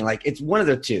hypertrophying. Like, it's one of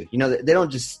the two. You know, they don't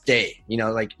just stay. You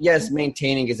know, like, yes,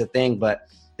 maintaining is a thing, but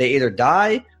they either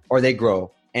die or they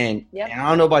grow. And I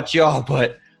don't know about y'all,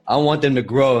 but I want them to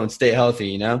grow and stay healthy,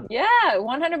 you know? Yeah,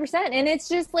 100%. And it's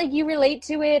just like you relate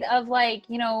to it of like,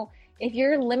 you know, if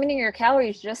you're limiting your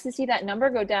calories just to see that number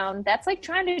go down, that's like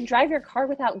trying to drive your car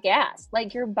without gas.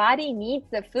 Like, your body needs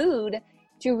the food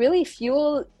to really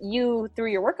fuel you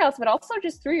through your workouts, but also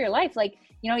just through your life. Like,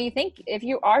 you know, you think if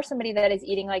you are somebody that is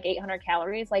eating like 800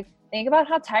 calories, like think about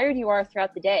how tired you are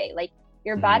throughout the day. Like,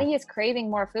 your body is craving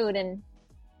more food. And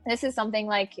this is something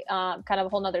like kind of a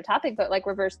whole nother topic, but like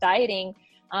reverse dieting,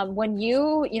 When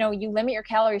you limit your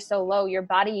calories so low, your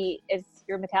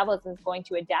metabolism is going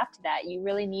to adapt to that. You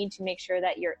really need to make sure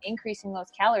that you're increasing those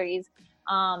calories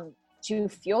to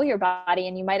fuel your body,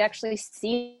 and you might actually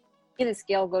see the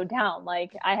scale go down.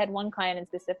 Like I had one client in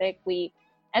specific, we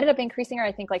ended up increasing her,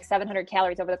 I think like 700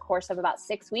 calories over the course of about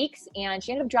 6 weeks. And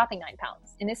she ended up dropping 9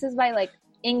 pounds. And this is by like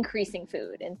increasing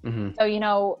food. And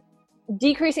so,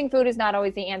 decreasing food is not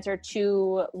always the answer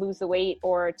to lose the weight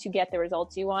or to get the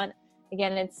results you want.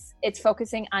 Again, it's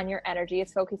focusing on your energy.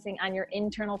 It's focusing on your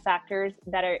internal factors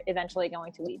that are eventually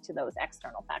going to lead to those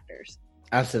external factors.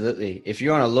 Absolutely. If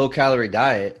you're on a low calorie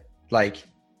diet, like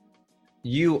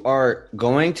you are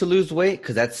going to lose weight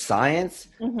because that's science,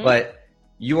 but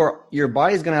your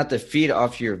body's going to have to feed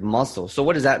off your muscle. So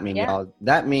what does that mean, y'all?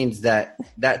 That means that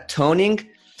toning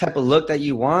type of look that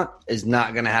you want is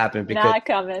not going to happen because not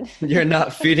coming. You're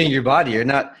not feeding your body. You're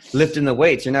not lifting the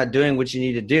weights. You're not doing what you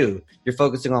need to do. You're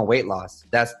focusing on weight loss.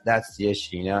 That's the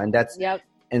issue, and that's,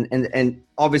 and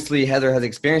obviously Heather has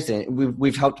experienced it.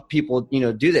 We've helped people,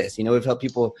 do this, we've helped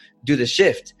people do the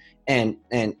shift, and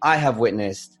I have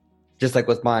witnessed, just like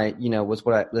with my,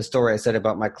 the story I said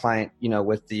about my client,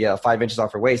 with the 5 inches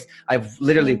off her waist, I've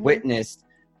literally witnessed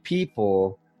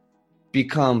people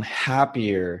become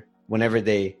happier whenever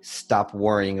they stop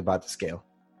worrying about the scale.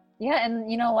 Yeah. And,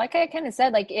 like I kind of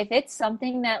said, like if it's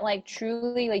something that like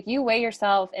truly, like you weigh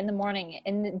yourself in the morning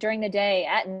and during the day,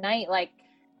 at night, like,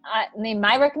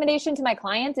 my recommendation to my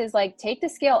clients is like, take the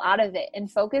scale out of it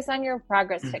and focus on your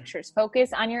progress pictures,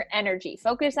 focus on your energy,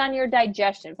 focus on your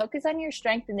digestion, focus on your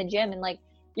strength in the gym. And like,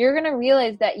 you're going to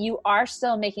realize that you are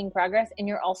still making progress, and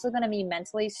you're also going to be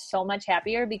mentally so much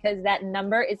happier because that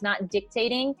number is not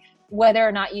dictating whether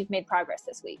or not you've made progress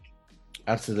this week.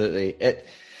 Absolutely.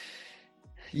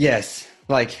 Yes.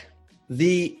 Like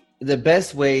the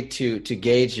best way to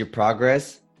gauge your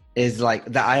progress is like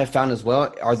that I have found as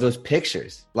well are those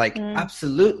pictures. Like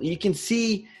absolutely. You can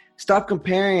see, stop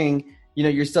comparing,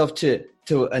 yourself to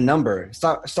a number.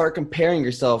 Start comparing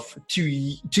yourself to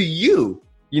you,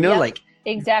 like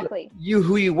exactly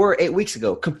who you were 8 weeks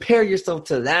ago. Compare yourself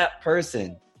to that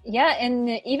person. Yeah. And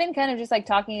even kind of just like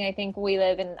talking, I think we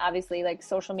live in obviously like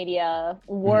social media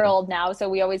world now. So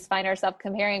we always find ourselves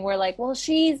comparing. We're like, well,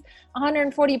 she's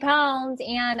 140 pounds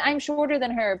and I'm shorter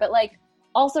than her. But like,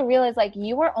 also realize like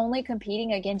you are only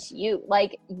competing against you.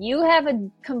 Like you have a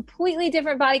completely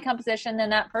different body composition than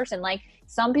that person. Like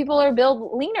some people are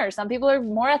built leaner. Some people are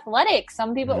more athletic.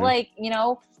 Some people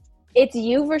it's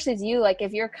you versus you. Like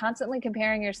if you're constantly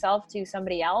comparing yourself to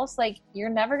somebody else, like you're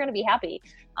never going to be happy.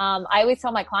 I always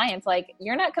tell my clients, like,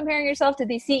 you're not comparing yourself to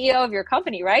the CEO of your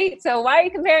company, right? So why are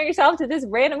you comparing yourself to this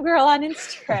random girl on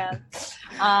Instagram?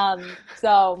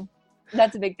 So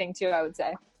that's a big thing too, I would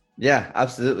say. Yeah,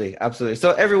 absolutely. Absolutely.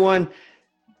 So everyone,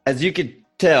 as you could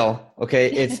tell, okay,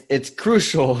 it's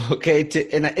crucial, okay,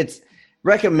 and it's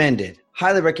recommended,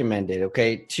 highly recommended,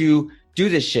 okay, to do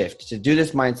this shift, to do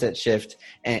this mindset shift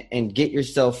and get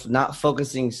yourself not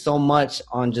focusing so much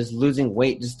on just losing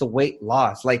weight, just the weight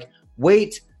loss, like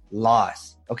weight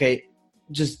loss, okay,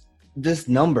 just this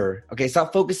number, okay,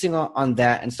 stop focusing on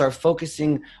that and start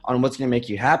focusing on what's going to make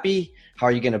you happy. How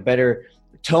are you going to better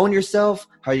tone yourself?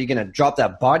 How are you going to drop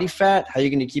that body fat? How are you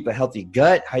going to keep a healthy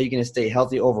gut? How are you going to stay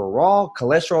healthy overall?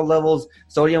 Cholesterol levels,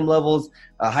 sodium levels,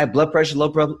 high blood pressure, low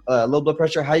blood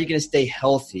pressure. How are you going to stay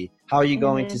healthy? How are you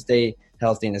going to stay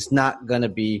healthy? And it's not going to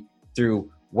be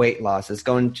through weight loss. It's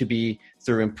going to be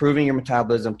through improving your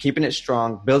metabolism, keeping it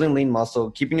strong, building lean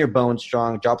muscle, keeping your bones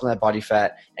strong, dropping that body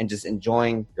fat, and just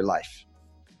enjoying your life.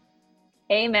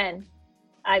 Amen.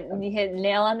 You hit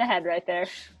nail on the head right there.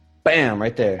 Bam,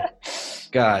 right there.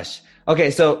 Gosh. Okay,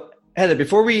 so Heather,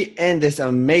 before we end this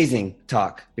amazing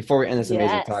talk,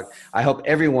 I hope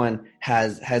everyone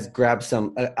has grabbed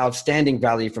some outstanding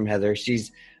value from Heather.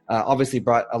 She's obviously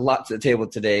brought a lot to the table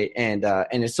today, and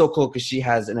it's so cool because she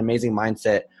has an amazing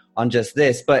mindset on just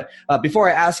this. But before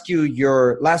I ask you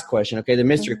your last question, okay, the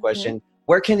mystery question,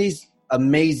 where can these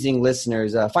amazing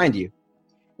listeners find you?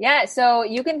 Yeah, so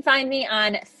you can find me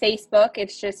on Facebook.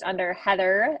 It's just under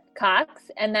Heather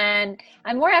Cox. And then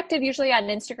I'm more active usually on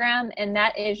Instagram, and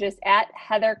that is just at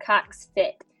Heather Cox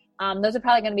Fit. Those are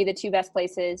probably going to be the two best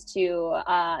places to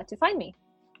find me.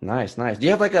 Nice. Do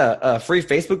you have like a free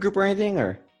Facebook group or anything,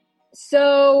 or?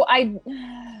 So I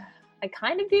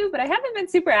kind of do, but I haven't been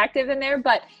super active in there.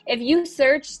 But if you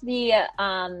search the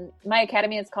my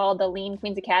academy, it's called the Lean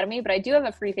Queens Academy. But I do have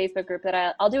a free Facebook group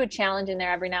that I'll do a challenge in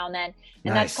there every now and then,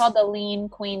 and that's called the Lean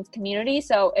Queens Community.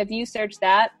 So if you search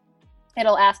that,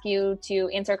 it'll ask you to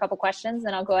answer a couple questions,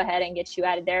 and I'll go ahead and get you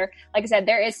added there. Like I said,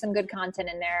 there is some good content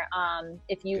in there.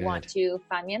 If you want to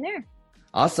find me in there.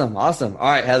 Awesome. All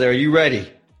right, Heather, are you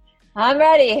ready? I'm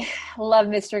ready. Love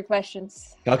mystery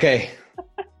questions. Okay.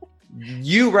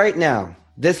 You right now,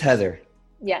 this Heather,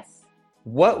 Yes.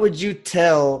 what would you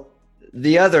tell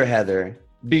the other Heather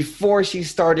before she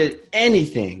started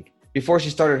anything, before she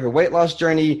started her weight loss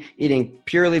journey, eating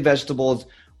purely vegetables?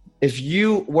 If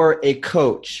you were a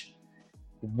coach,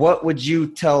 what would you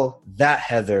tell that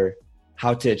Heather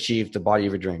how to achieve the body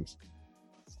of her dreams?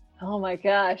 Oh my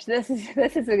gosh, this is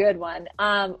a good one.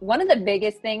 One of the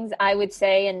biggest things I would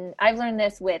say, and I've learned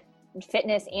this with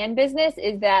fitness and business,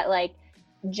 is that like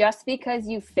just because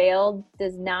you failed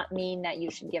does not mean that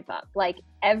you should give up. Like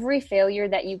every failure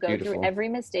that you go through, every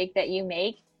mistake that you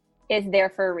make is there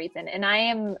for a reason. And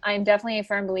I'm definitely a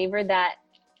firm believer that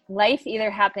life either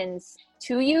happens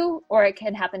to you or it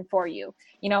can happen for you.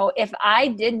 You know, if I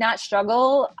did not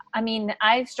struggle, I mean,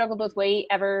 I've struggled with weight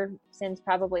ever since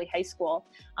probably high school.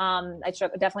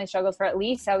 Definitely struggled for at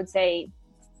least, I would say,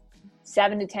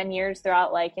 7 to 10 years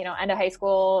throughout, like, you know, end of high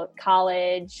school,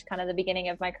 college, kind of the beginning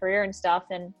of my career and stuff.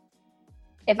 And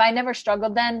if I never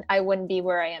struggled then, I wouldn't be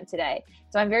where I am today.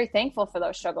 So I'm very thankful for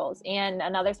those struggles. And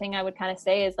another thing I would kind of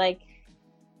say is like,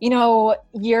 you know,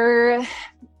 you're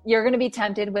going to be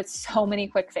tempted with so many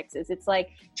quick fixes. It's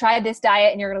like, try this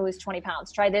diet and you're going to lose 20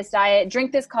 pounds. Try this diet,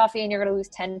 drink this coffee and you're going to lose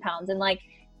 10 pounds. And like,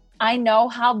 I know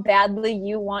how badly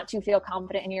you want to feel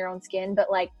confident in your own skin, but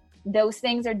like those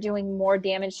things are doing more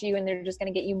damage to you and they're just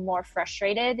going to get you more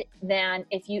frustrated than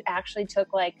if you actually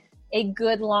took like a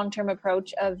good long-term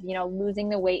approach of, you know, losing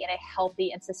the weight in a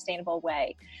healthy and sustainable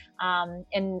way.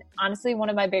 And honestly, one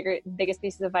of my biggest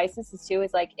pieces of advice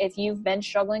is like, if you've been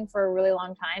struggling for a really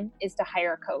long time, is to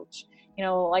hire a coach. You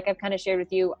know, like I've kind of shared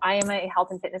with you, I am a health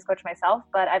and fitness coach myself,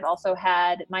 but I've also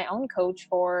had my own coach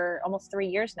for almost 3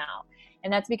 years now.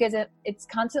 And that's because it's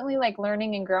constantly like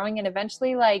learning and growing. And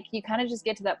eventually like you kind of just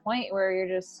get to that point where you're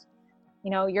just, you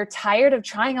know, you're tired of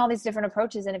trying all these different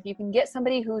approaches. And if you can get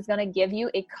somebody who's going to give you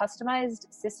a customized,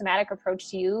 systematic approach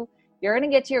to you, you're going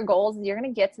to get to your goals. You're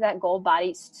going to get to that goal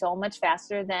body so much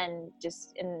faster than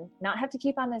just and not have to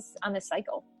keep on this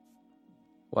cycle.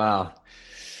 Wow.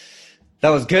 That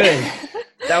was good.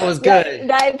 That was good. Did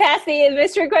I pass the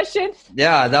mystery question?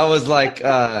 Yeah, that was like,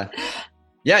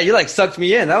 yeah, you like sucked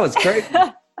me in. That was crazy.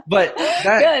 But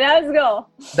that was cool.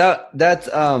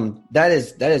 That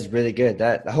is really good.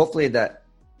 That hopefully that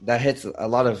hits a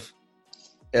lot of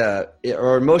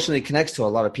or emotionally connects to a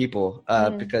lot of people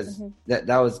because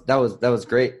that was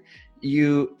great.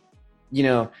 You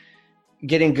know,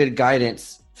 getting good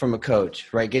guidance from a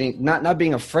coach, right? Getting not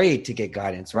being afraid to get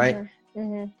guidance, right?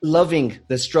 Loving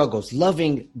the struggles,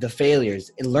 loving the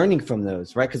failures, and learning from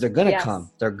those, right? Because they're gonna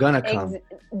come. They're gonna come.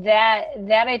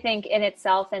 That I think in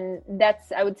itself, and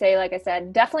that's, I would say, like I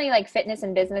said, definitely like fitness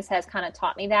and business has kind of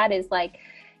taught me that, is like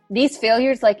these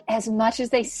failures, like as much as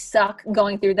they suck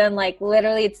going through them, like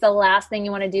literally it's the last thing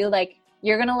you want to do. Like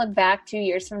you're going to look back 2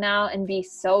 years from now and be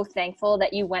so thankful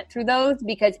that you went through those,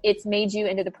 because it's made you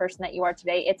into the person that you are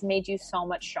today. It's made you so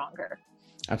much stronger.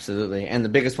 Absolutely. And the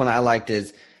biggest one I liked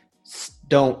is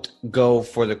don't go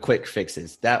for the quick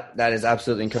fixes. That is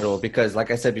absolutely incredible, because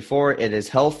like I said before, it is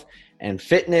health and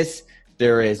fitness.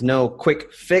 There is no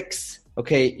quick fix.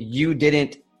 Okay. You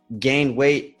didn't gain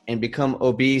weight and become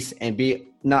obese and be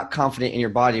not confident in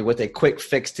your body with a quick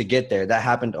fix to get there. That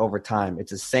happened over time.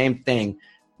 It's the same thing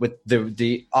with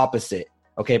the opposite.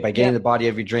 Okay. By getting the body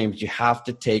of your dreams, you have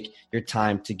to take your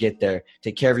time to get there.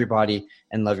 Take care of your body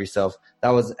and love yourself. That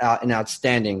was an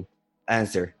outstanding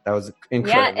answer. That was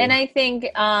incredible. Yeah. And I think,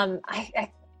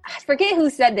 I forget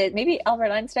who said this, maybe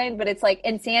Albert Einstein, but it's like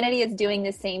insanity is doing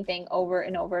the same thing over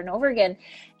and over and over again.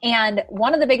 And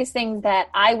one of the biggest things that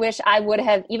I wish I would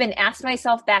have even asked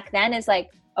myself back then is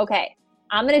like, okay,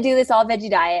 I'm going to do this all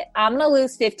veggie diet. I'm going to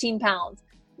lose 15 pounds.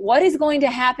 What is going to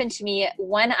happen to me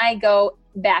when I go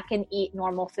back and eat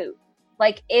normal food?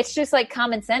 Like, it's just like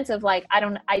common sense of like,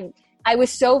 I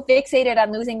was so fixated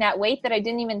on losing that weight that I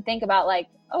didn't even think about like,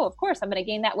 oh, of course I'm going to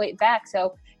gain that weight back.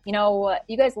 So, you know,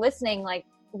 you guys listening, like,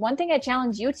 one thing I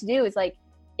challenge you to do is like,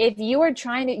 if you are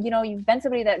trying to, you know, you've been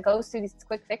somebody that goes through these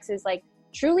quick fixes, like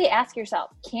truly ask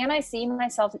yourself, can I see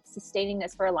myself sustaining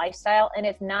this for a lifestyle? And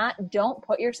if not, don't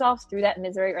put yourself through that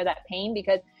misery or that pain,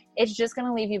 because it's just going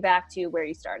to leave you back to where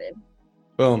you started.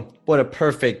 Boom. What a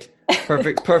perfect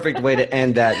way to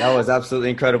end that. That was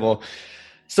absolutely incredible.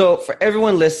 So for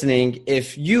everyone listening,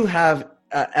 if you have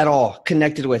at all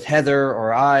connected with Heather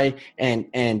or I,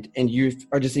 and you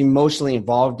are just emotionally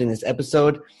involved in this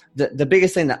episode, the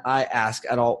biggest thing that I ask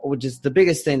at all, which is the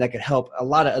biggest thing that could help a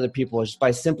lot of other people, is just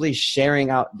by simply sharing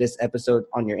out this episode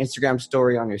on your Instagram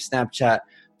story, on your Snapchat,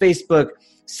 Facebook,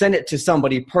 send it to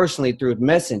somebody personally through a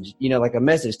message, you know, like a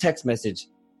message, text message.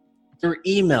 or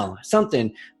email,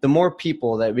 something. The more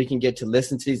people that we can get to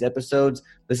listen to these episodes,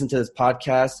 listen to this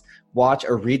podcast, watch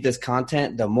or read this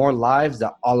content, the more lives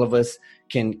that all of us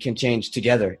can change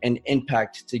together and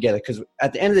impact together. Because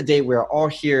at the end of the day, we're all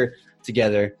here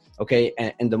together, okay?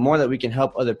 And the more that we can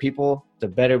help other people, the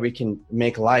better we can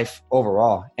make life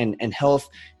overall. And health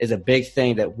is a big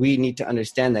thing that we need to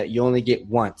understand, that you only get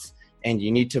once, and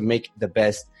you need to make the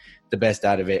best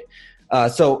out of it.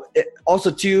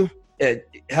 Also too,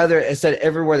 Heather has said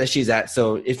everywhere that she's at.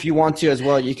 So if you want to as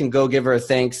well, you can go give her a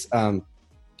thanks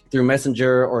through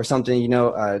Messenger or something,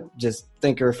 just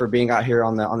thank her for being out here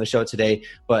on the show today.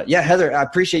 But yeah, Heather, I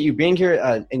appreciate you being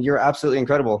here, and you're absolutely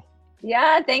incredible.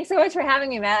 Yeah, thanks so much for having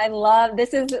me, Matt.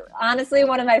 This is honestly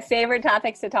one of my favorite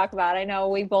topics to talk about. I know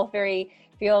we both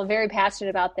feel very passionate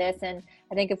about this, and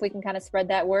I think if we can kind of spread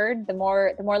that word, the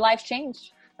more lives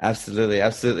change.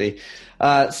 Absolutely.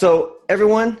 So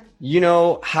everyone, you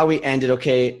know how we ended,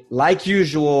 okay? Like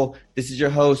usual, this is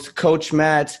your host, Coach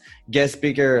Matt, guest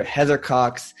speaker, Heather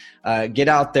Cox. Get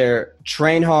out there,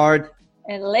 train hard.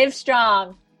 And live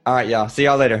strong. All right, y'all. See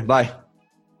y'all later. Bye.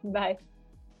 Bye.